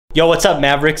Yo, what's up,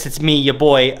 Mavericks? It's me, your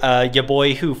boy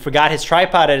who forgot his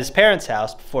tripod at his parents'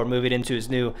 house before moving into his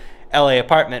new LA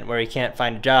apartment where he can't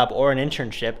find a job or an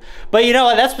internship. But you know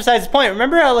what? That's besides the point.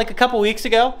 Remember how like a couple weeks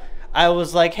ago, I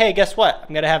was like, hey, guess what?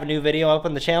 I'm gonna have a new video up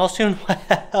on the channel soon.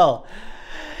 Well,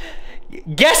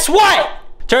 guess what?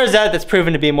 Turns out that's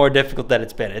proven to be more difficult than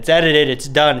it's been. It's edited, it's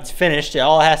done, it's finished.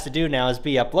 All it has to do now is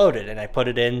be uploaded. And I put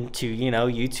it into, you know,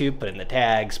 YouTube, put in the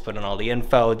tags, put in all the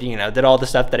info, you know, did all the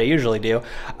stuff that I usually do.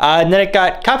 And then it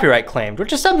got copyright claimed,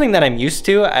 which is something that I'm used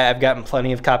to. I've gotten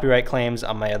plenty of copyright claims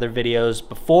on my other videos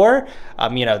before.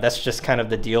 You know, that's just kind of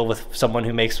the deal with someone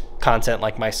who makes content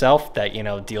like myself that, you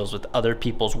know, deals with other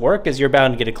people's work, is you're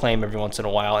bound to get a claim every once in a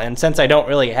while. And since I don't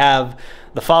really have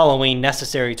the following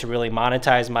necessary to really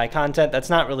monetize my content, that's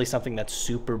not really something that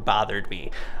super bothered me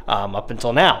up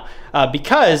until now.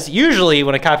 Because usually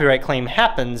when a copyright claim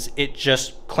happens, it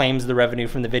just claims the revenue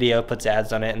from the video, puts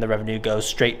ads on it, and the revenue goes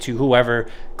straight to whoever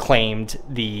claimed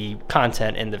the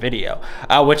content in the video,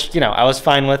 which, you know, I was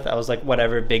fine with. I was like,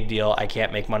 whatever, big deal. I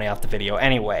can't make money off the video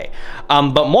anyway.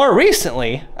 But more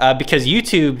recently, because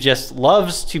YouTube just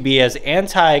loves to be as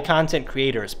anti-content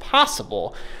creator as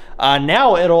possible,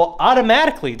 now it'll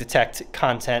automatically detect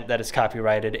content that is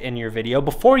copyrighted in your video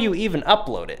before you even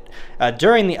upload it.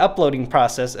 During the uploading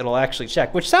process, it'll actually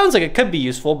check, which sounds like it could be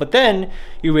useful, but then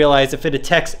you realize if it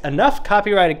detects enough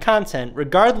copyrighted content,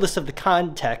 regardless of the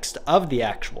context of the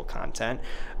actual content,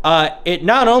 it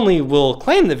not only will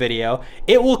claim the video,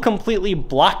 it will completely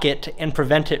block it and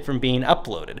prevent it from being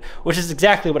uploaded, which is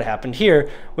exactly what happened here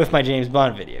with my James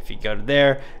Bond video. If you go to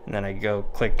there and then I go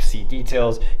click see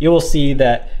details, you will see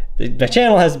that the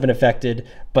channel hasn't been affected,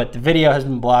 but the video has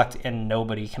been blocked and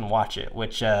nobody can watch it,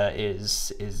 which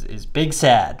is big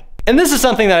sad. And this is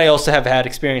something that I also have had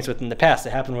experience with in the past.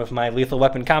 It happened with my Lethal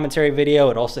Weapon commentary video.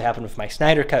 It also happened with my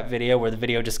Snyder Cut video where the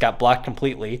video just got blocked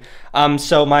completely.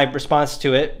 So my response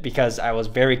to it, because I was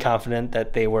very confident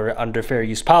that they were under fair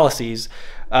use policies,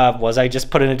 was I just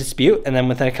put in a dispute, and then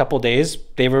within a couple days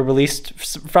they were released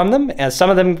from them. And some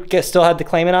of them still had the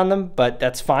claimant on them, but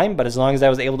that's fine. But as long as I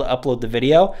was able to upload the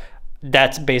video,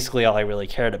 that's basically all I really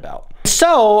cared about.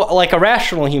 So, like a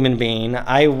rational human being,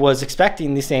 I was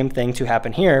expecting the same thing to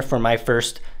happen here for my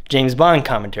first James Bond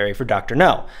commentary for Dr.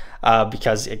 No,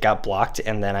 because it got blocked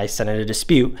and then I sent in a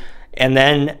dispute. And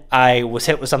then I was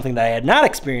hit with something that I had not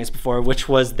experienced before, which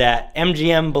was that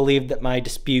MGM believed that my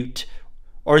dispute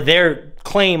or their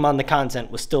claim on the content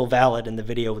was still valid and the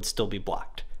video would still be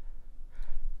blocked.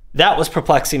 That was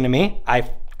perplexing to me. I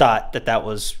thought that that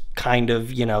was kind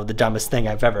of, you know, the dumbest thing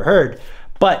I've ever heard.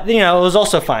 But, you know, it was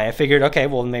also fine. I figured, okay,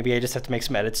 well, maybe I just have to make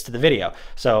some edits to the video.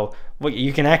 So what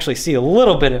you can actually see a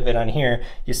little bit of it on here.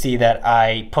 You see that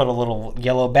I put a little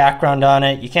yellow background on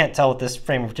it. You can't tell with this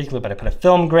frame in particular, but I put a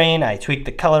film grain. I tweaked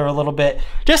the color a little bit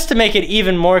just to make it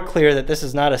even more clear that this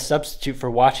is not a substitute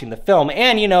for watching the film.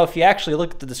 And, you know, if you actually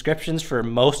look at the descriptions for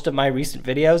most of my recent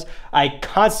videos, I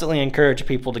constantly encourage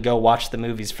people to go watch the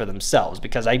movies for themselves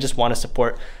because I just want to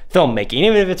support filmmaking.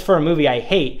 Even if it's for a movie I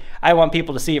hate, I want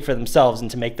people to see it for themselves and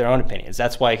to make their own opinions.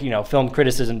 That's why, you know, film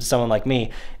criticism to someone like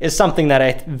me is something that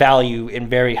I value in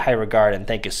very high regard and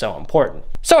think is so important.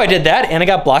 So I did that and I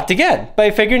got blocked again. But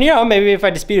I figured, you know, maybe if I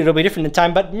dispute it, it'll be different in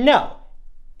time. But no,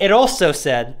 it also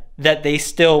said that they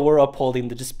still were upholding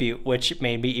the dispute, which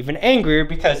made me even angrier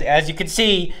because, as you can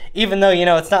see, even though, you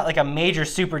know, it's not like a major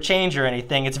super change or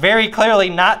anything, it's very clearly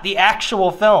not the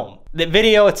actual film. The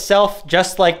video itself,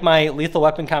 just like my Lethal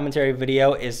Weapon commentary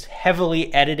video, is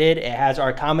heavily edited. It has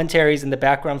our commentaries in the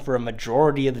background for a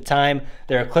majority of the time.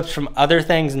 There are clips from other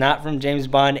things, not from James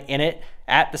Bond, in it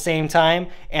at the same time.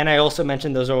 And I also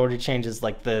mentioned those order changes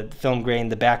like the film grain,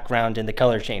 the background, and the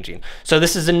color changing. So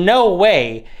this is in no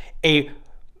way a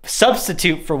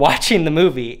substitute for watching the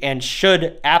movie and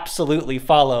should absolutely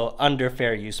follow under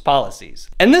fair use policies.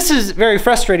 And this is very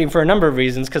frustrating for a number of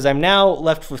reasons because I'm now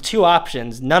left with two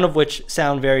options, none of which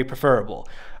sound very preferable.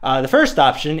 The first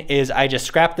option is I just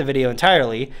scrap the video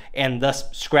entirely and thus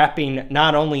scrapping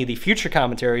not only the future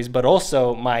commentaries but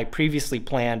also my previously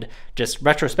planned just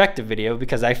retrospective video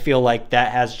because I feel like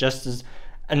that has just as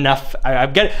enough.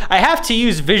 I have to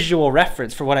use visual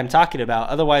reference for what I'm talking about,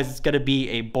 otherwise it's going to be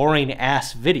a boring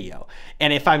ass video.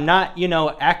 And if I'm not, you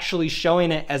know, actually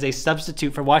showing it as a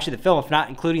substitute for watching the film, if not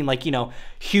including like, you know,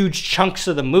 huge chunks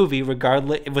of the movie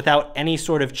regardless, without any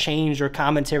sort of change or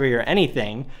commentary or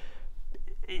anything,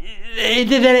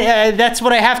 that's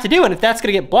what I have to do. And if that's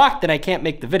going to get blocked, then I can't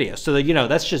make the video. So that, you know,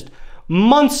 that's just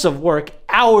months of work,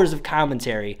 hours of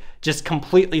commentary just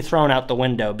completely thrown out the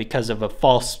window because of a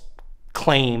false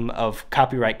claim of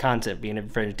copyright content being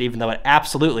infringed, even though it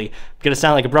absolutely, I'm gonna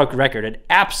sound like a broken record, it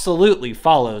absolutely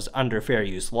follows under fair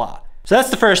use law. So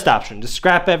that's the first option, to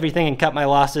scrap everything and cut my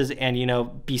losses and, you know,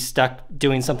 be stuck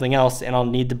doing something else, and I'll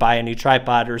need to buy a new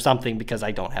tripod or something because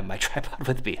I don't have my tripod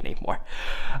with me anymore.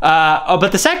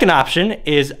 But the second option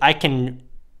is I can,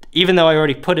 even though I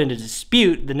already put into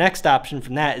dispute, the next option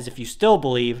from that is if you still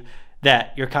believe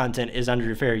that your content is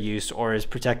under fair use or is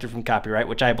protected from copyright,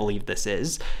 which I believe this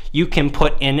is, you can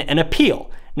put in an appeal.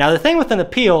 Now, the thing with an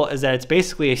appeal is that it's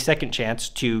basically a second chance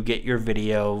to get your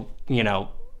video, you know,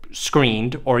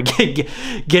 screened or get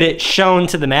it shown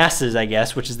to the masses, I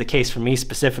guess, which is the case for me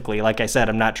specifically. Like I said,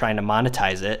 I'm not trying to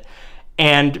monetize it.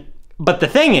 But the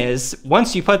thing is,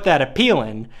 once you put that appeal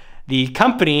in, the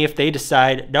company, if they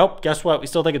decide, nope, guess what, we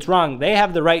still think it's wrong, they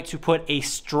have the right to put a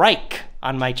strike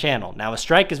on my channel. Now, a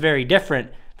strike is very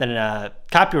different than a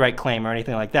copyright claim or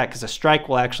anything like that, because a strike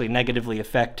will actually negatively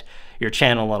affect your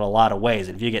channel in a lot of ways.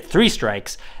 And if you get 3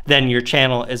 strikes, then your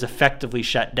channel is effectively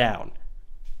shut down.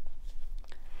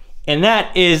 And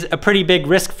that is a pretty big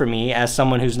risk for me as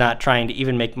someone who's not trying to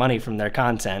even make money from their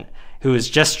content, who is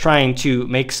just trying to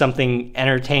make something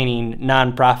entertaining,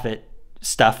 nonprofit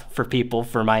stuff for people,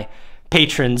 for my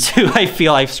patrons who I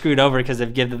feel I've screwed over because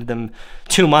I've given them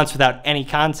 2 months without any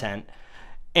content.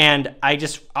 And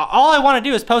all I want to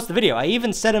do is post the video. I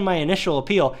even said in my initial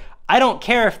appeal, I don't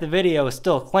care if the video is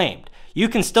still claimed. You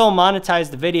can still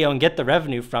monetize the video and get the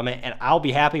revenue from it, and I'll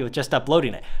be happy with just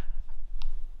uploading it.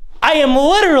 I am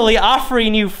literally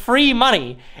offering you free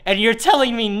money, and you're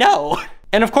telling me no.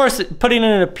 And of course, putting in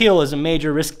an appeal is a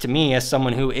major risk to me as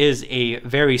someone who is a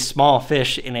very small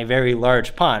fish in a very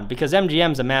large pond, because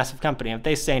MGM's a massive company. If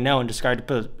they say no and decide to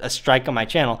put a strike on my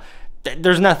channel,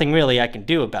 there's nothing really I can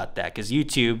do about that, because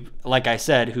YouTube, like I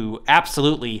said, who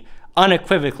absolutely,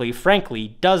 unequivocally,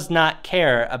 frankly, does not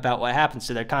care about what happens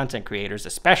to their content creators,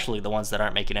 especially the ones that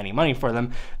aren't making any money for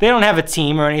them. They don't have a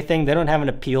team or anything. They don't have an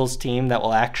appeals team that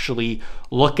will actually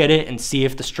look at it and see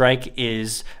if the strike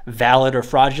is valid or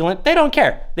fraudulent. They don't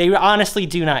care. They honestly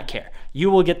do not care. You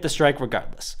will get the strike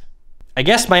regardless. I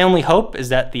guess my only hope is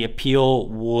that the appeal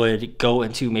would go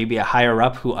into maybe a higher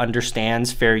up who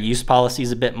understands fair use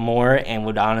policies a bit more and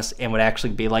would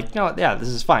actually be like, no, yeah, this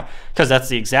is fine. Because that's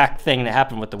the exact thing that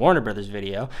happened with the Warner Brothers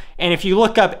video. And if you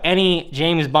look up any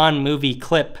James Bond movie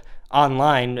clip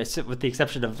online, with the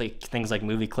exception of like things like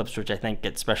movie clips, which I think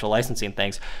get special licensing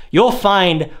things, you'll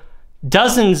find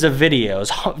dozens of videos,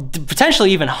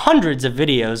 potentially even hundreds of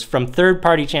videos from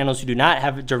third-party channels who do not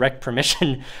have direct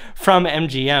permission from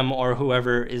MGM or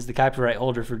whoever is the copyright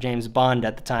holder for James Bond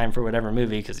at the time for whatever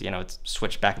movie, because, you know, it's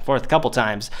switched back and forth a couple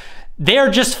times.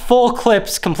 They're just full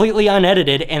clips, completely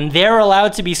unedited, and they're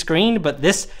allowed to be screened, but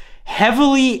this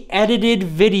heavily edited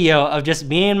video of just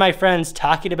me and my friends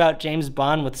talking about James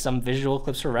Bond with some visual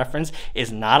clips for reference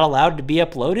is not allowed to be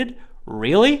uploaded?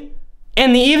 Really?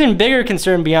 And the even bigger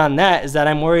concern beyond that is that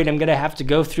I'm worried I'm going to have to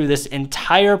go through this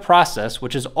entire process,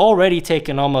 which has already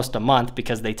taken almost a month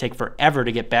because they take forever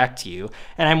to get back to you.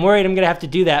 And I'm worried I'm going to have to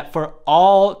do that for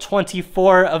all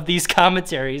 24 of these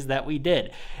commentaries that we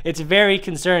did. It's very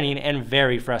concerning and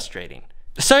very frustrating.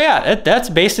 So yeah, that's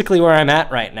basically where I'm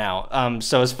at right now.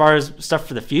 So as far as stuff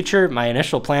for the future, my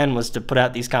initial plan was to put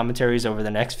out these commentaries over the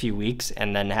next few weeks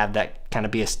and then have that kind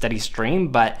of be a steady stream.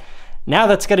 But now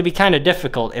that's going to be kind of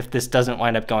difficult if this doesn't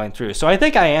wind up going through. So I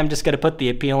think I am just going to put the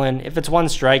appeal in. If it's one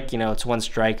strike, you know, it's one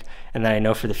strike. And then I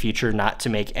know for the future not to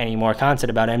make any more content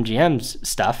about MGM's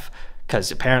stuff,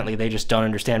 because apparently they just don't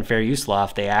understand fair use law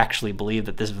if they actually believe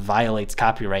that this violates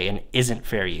copyright and isn't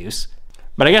fair use.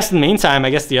 But I guess in the meantime, I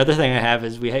guess the other thing I have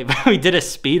is we did a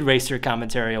Speed Racer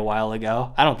commentary a while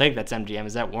ago. I don't think that's MGM.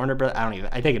 Is that Warner Brothers?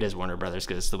 I think it is Warner Brothers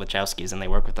because it's the Wachowskis and they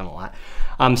work with them a lot.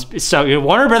 So you know,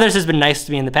 Warner Brothers has been nice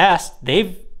to me in the past.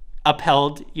 They've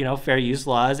upheld, you know, fair use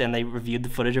laws, and they reviewed the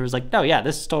footage. It was like, no, yeah,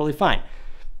 this is totally fine.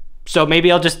 So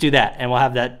maybe I'll just do that, and we'll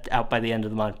have that out by the end of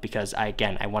the month because I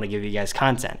want to give you guys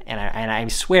content, and I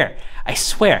swear,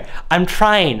 I'm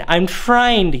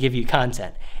trying to give you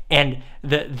content. And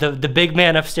the big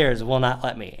man upstairs will not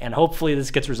let me. And hopefully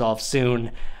this gets resolved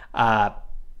soon. But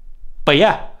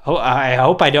yeah, I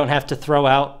hope I don't have to throw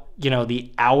out, you know,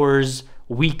 the hours,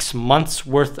 weeks, months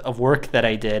worth of work that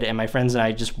I did, and my friends and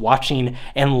I just watching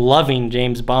and loving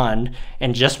James Bond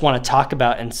and just want to talk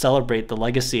about and celebrate the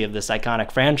legacy of this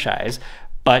iconic franchise.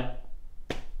 But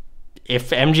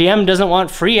if MGM doesn't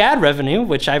want free ad revenue,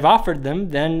 which I've offered them,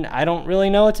 then I don't really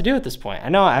know what to do at this point. I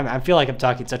know I feel like I'm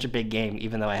talking such a big game,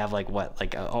 even though I have like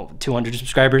 200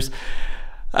 subscribers.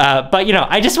 But you know,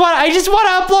 I just want to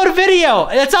upload a video.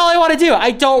 That's all I want to do.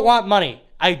 I don't want money.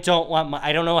 I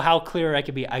don't know how clear I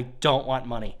could be. I don't want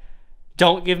money.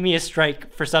 Don't give me a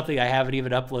strike for something I haven't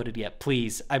even uploaded yet,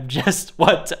 please. I just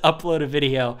want to upload a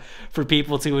video for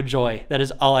people to enjoy. That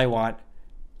is all I want.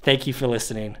 thank you for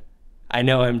listening. I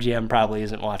know MGM probably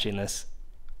isn't watching this.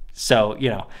 So, you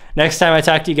know, next time I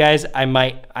talk to you guys, I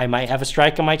might have a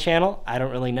strike on my channel. I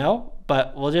don't really know,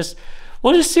 but we'll just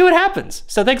see what happens.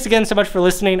 So thanks again so much for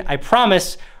listening. I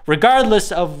promise,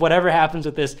 regardless of whatever happens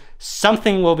with this,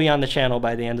 something will be on the channel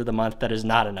by the end of the month that is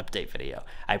not an update video.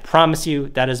 I promise you,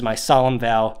 that is my solemn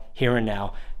vow here and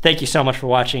now. Thank you so much for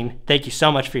watching. Thank you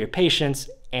so much for your patience,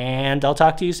 and I'll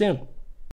talk to you soon.